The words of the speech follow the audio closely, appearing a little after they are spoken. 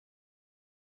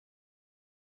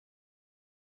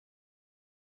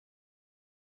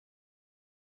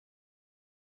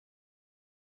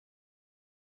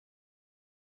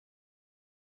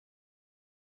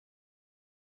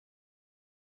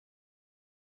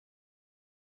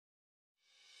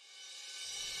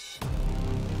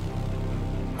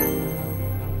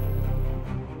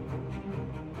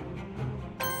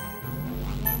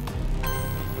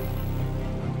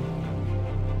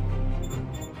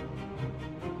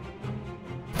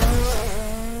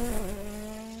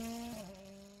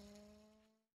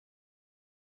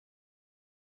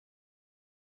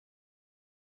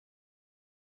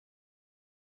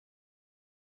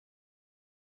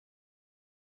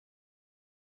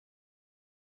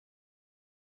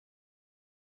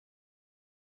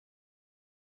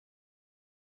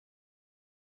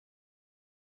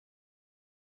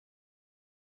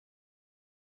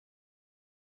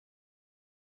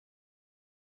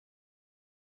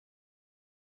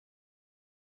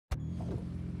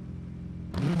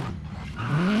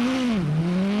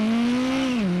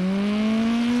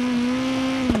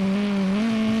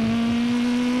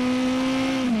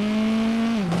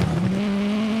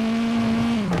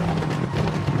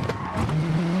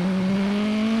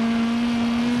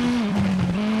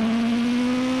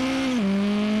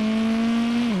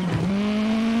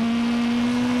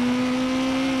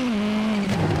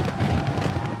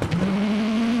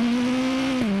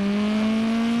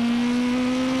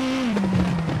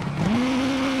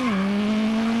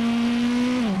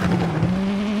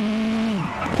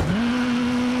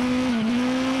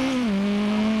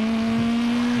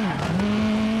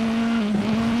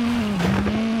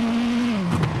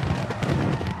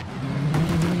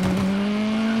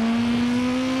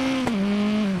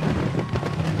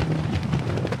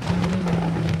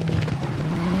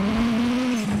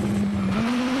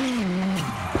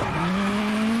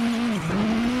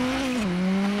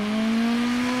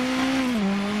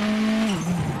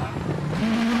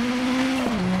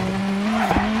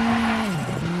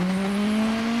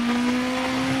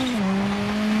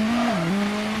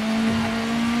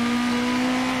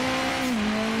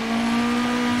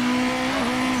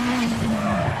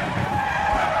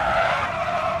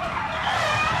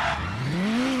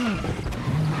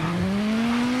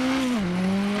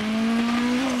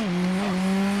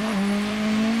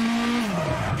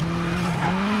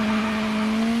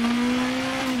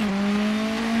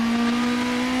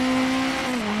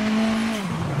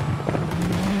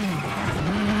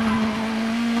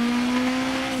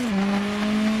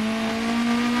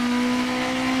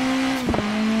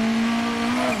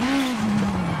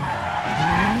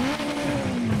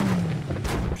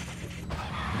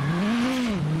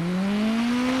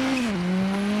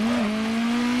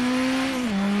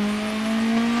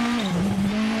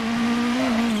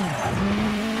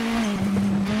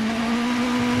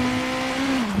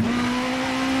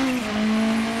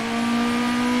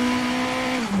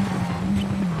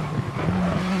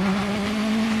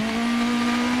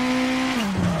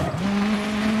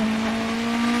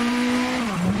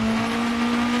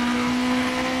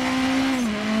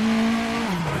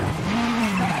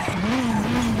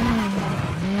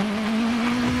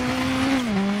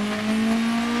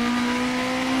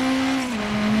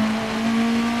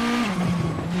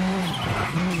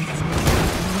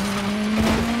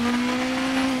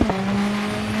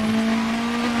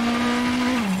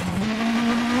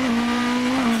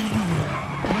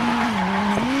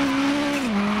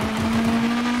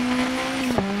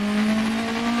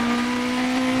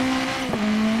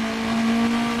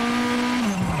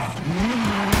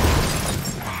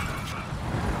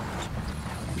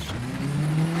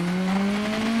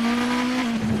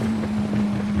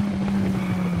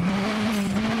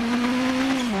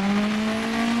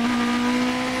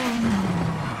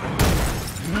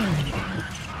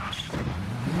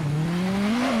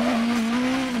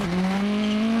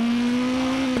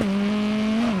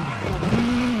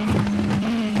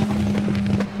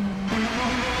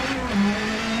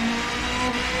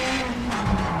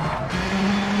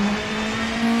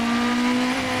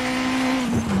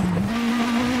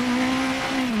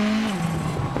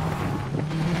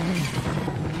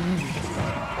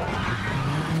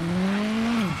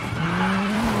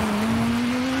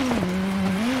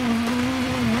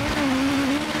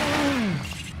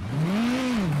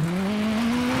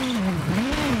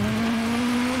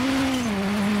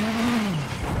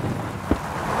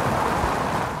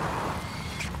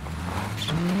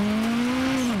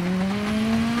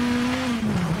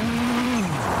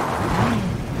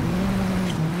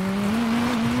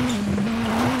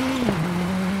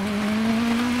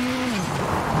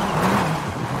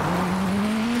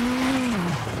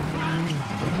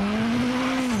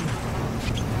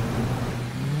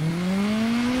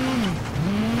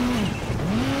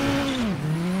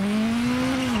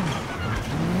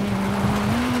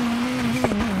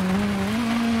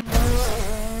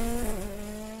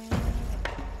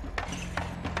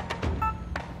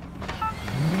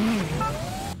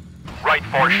Right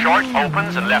 4 short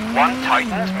opens and left 1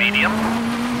 tightens, medium.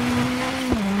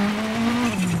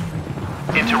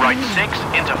 Into right 6,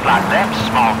 into flat left,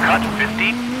 small cut,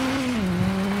 50.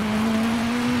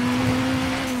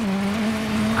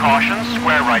 Caution,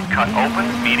 square right cut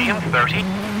opens, medium, 30.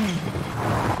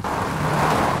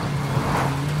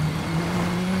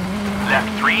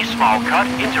 Left 3, small cut,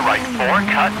 into right 4,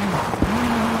 cut.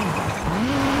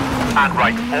 And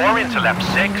right 4 into left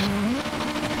 6.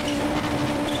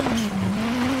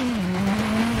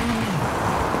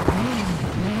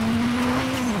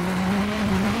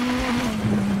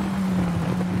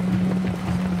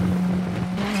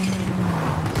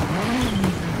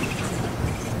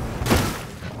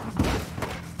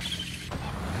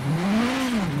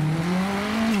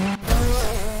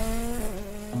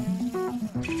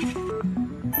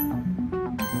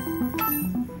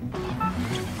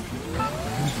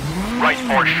 right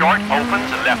 4 short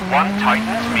opens and left 1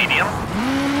 tightens medium.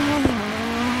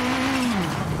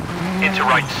 Into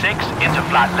right 6, into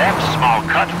flat left, small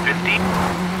cut 50.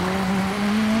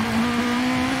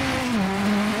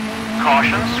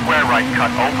 Caution, square right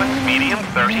cut opens, medium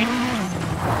 30.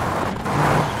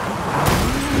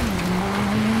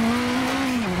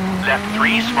 Left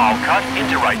 3, small cut,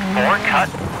 into right 4,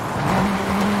 cut.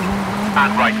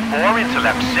 And right 4 into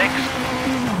left 6.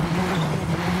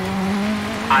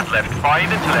 And left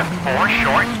 5 into left 4,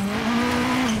 short.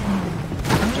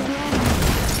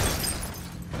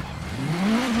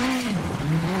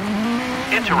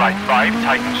 Into right 5,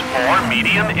 tightens 4,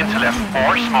 medium, into left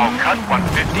 4, small cut,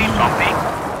 150, bumpy.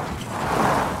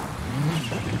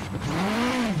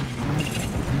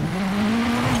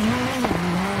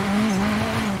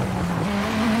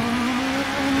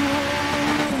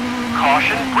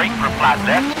 Caution, brake for flat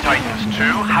left, tightens 2,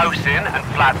 house in, and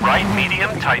flat right, medium,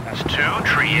 tightens 2,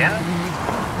 tree in.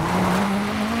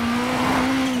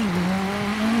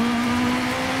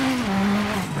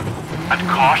 And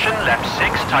caution, left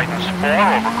 6, tightens 4,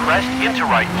 over crest, into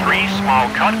right 3, small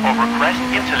cut, over crest,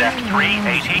 into left 3,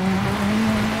 80.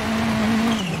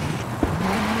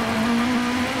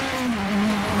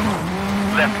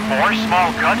 Left 4,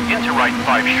 small cut, into right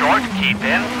 5, short, keep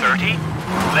in, 30.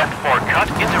 Left 4, cut,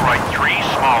 into right 3,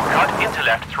 small cut, into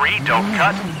left 3, don't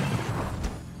cut.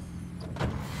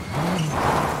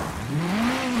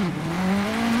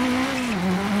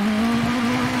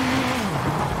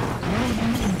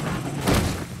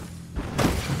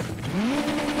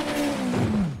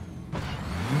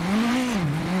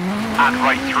 And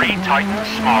right 3, tightens,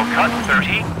 small cut,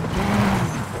 30.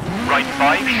 Right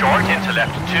 5, short, into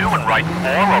left 2, and right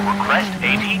 4, over crest,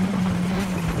 80.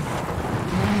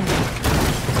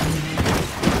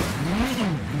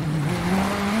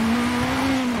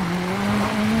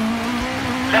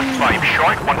 Left 5,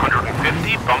 short,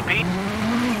 150, bumpy.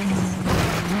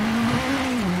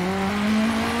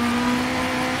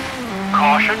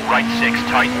 Caution, right 6,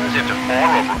 tightens, into 4,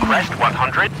 over crest,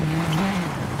 100.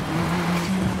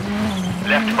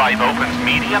 Left 5 opens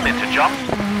medium into jump.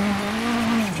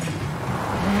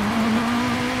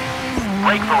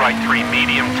 Brake for right 3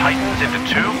 medium tightens into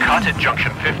 2, cut at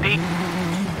junction 50.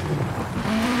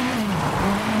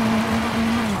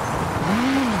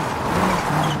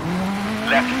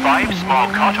 Left 5 small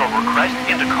cut over crest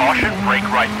into caution, brake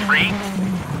right 3.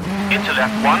 Into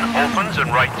left 1 opens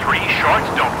and right 3 short,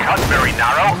 don't cut, very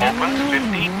narrow, opens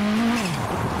 50.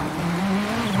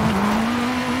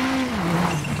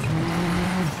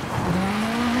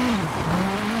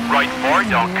 Right 4,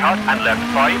 don't cut, and left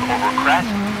 5 over crest.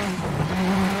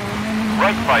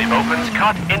 Right 5 opens,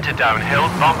 cut, into downhill,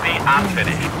 bumpy, and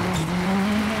finish.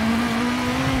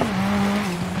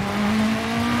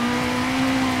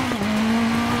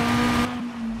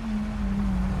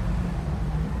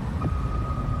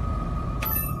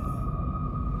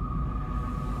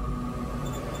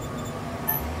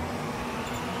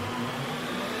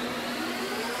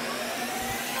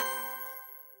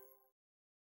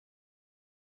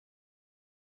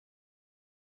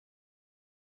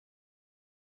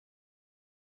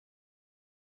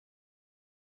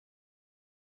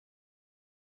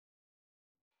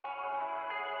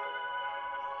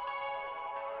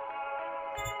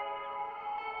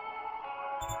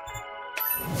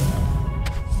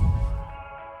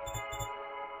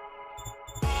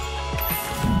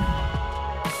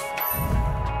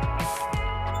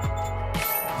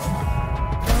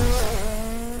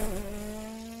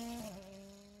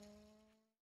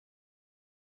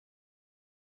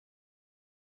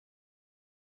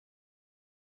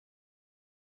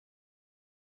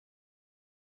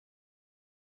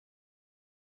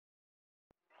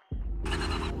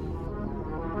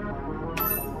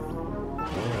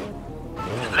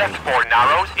 Left 4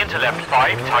 narrows, into left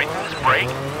 5 tightens, brake.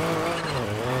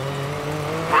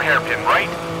 For hairpin right.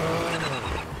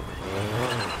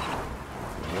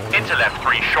 Into left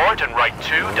 3 short and right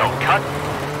 2, don't cut.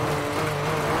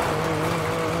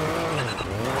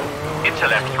 Into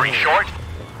left 3 short.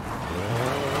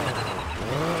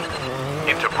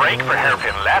 Into brake for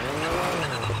hairpin left.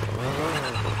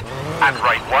 And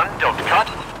right 1, don't cut.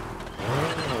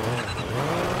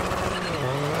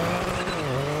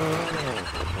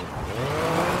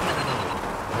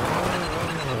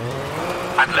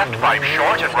 And left 5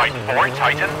 short and right 4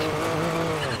 tightened.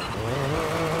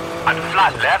 And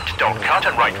flat left, don't cut,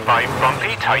 and right 5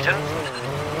 bumpy, tightens.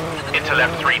 Into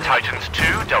left 3 tightens 2,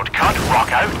 don't cut,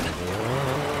 rock out.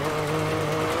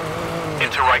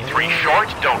 Into right 3 short,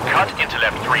 don't cut, into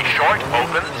left 3 short,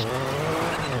 opens.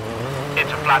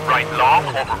 Into flat right long,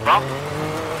 over bump.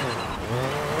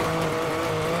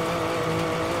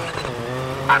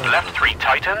 And left 3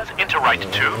 tightens into right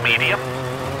 2 medium.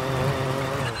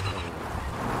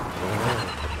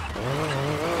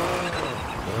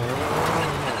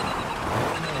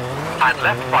 And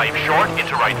left 5 short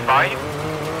into right 5.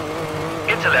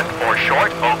 Into left 4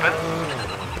 short, open.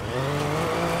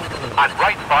 And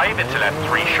right 5 into left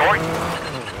 3 short.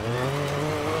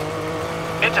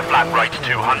 Into flat right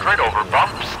 200 over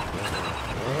bumps.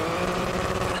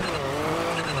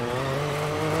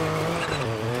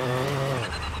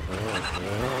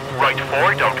 Right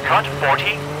 4, don't cut, 40.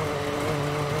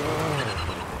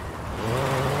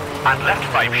 And left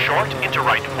 5 short into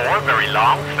right 4, very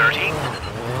long, 30.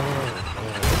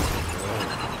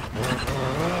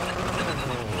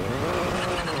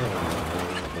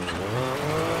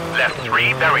 Left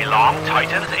 3, very long,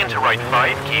 tightens into right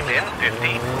 5, keep in,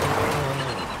 50.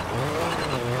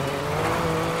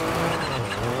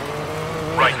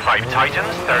 Right 5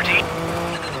 tightens, 30.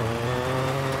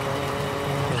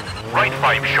 Right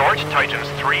 5 short, tightens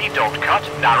 3, don't cut,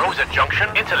 narrows at junction,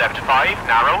 into left 5,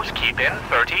 narrows, keep in,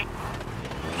 30.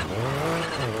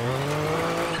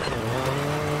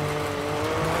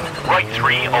 Right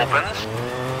 3 opens.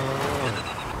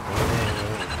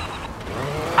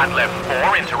 And left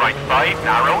 4 into right 5,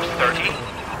 narrows, 30.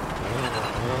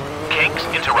 Kinks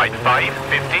into right 5,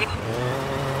 50.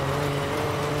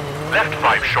 Left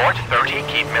 5 short, 30,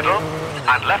 keep middle.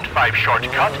 And left 5 short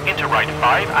cut into right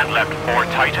 5 and left 4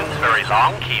 tightens, very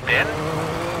long, keep in.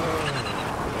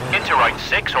 Into right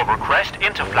 6 over crest,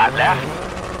 into flat left.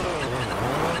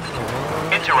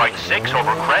 Into right 6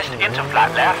 over crest, into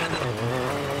flat left.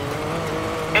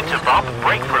 Into bump,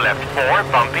 brake for left 4,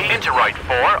 bumpy, into right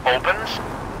 4, opens.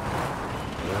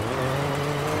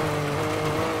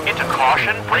 Into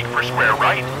caution, brake for square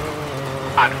right.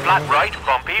 And flat right,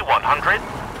 bumpy, 100.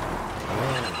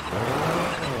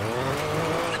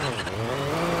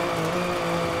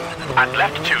 And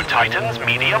left 2 tightens,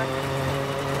 medium.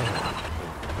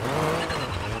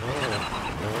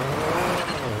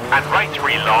 And right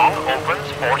 3 long,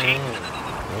 opens, 40.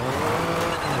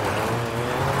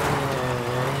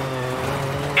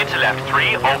 Into left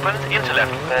 3, opens, into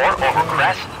left 4, over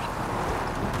crest.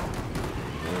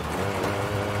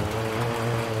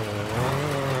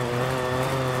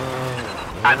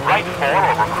 And right 4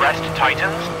 over crest,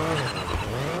 tightens.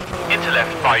 Into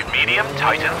left 5 medium,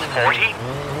 tightens, 40.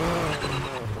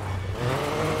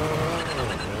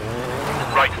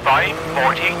 Right 5,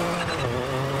 40.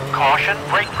 Caution,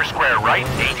 brake for square right,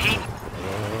 80.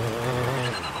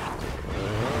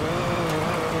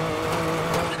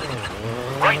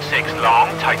 Right 6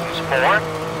 long, tightens 4.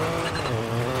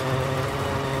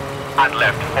 And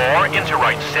left 4 into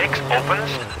right 6, opens.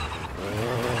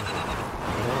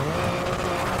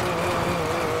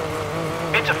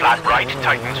 Into flat right,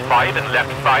 tightens 5 and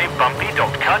left 5, bumpy,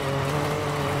 don't cut.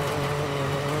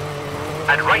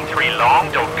 And right 3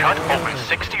 long, don't cut, opens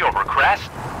 60 over crest.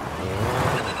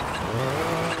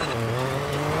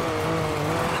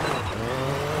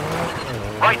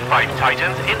 Right 5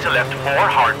 tightens, into left 4,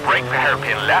 hard brake for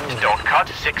hairpin left, don't cut,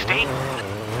 60.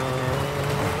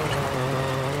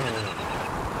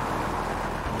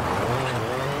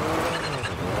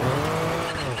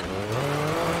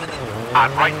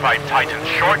 And right 5 tightens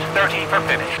short, 30 for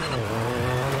finish.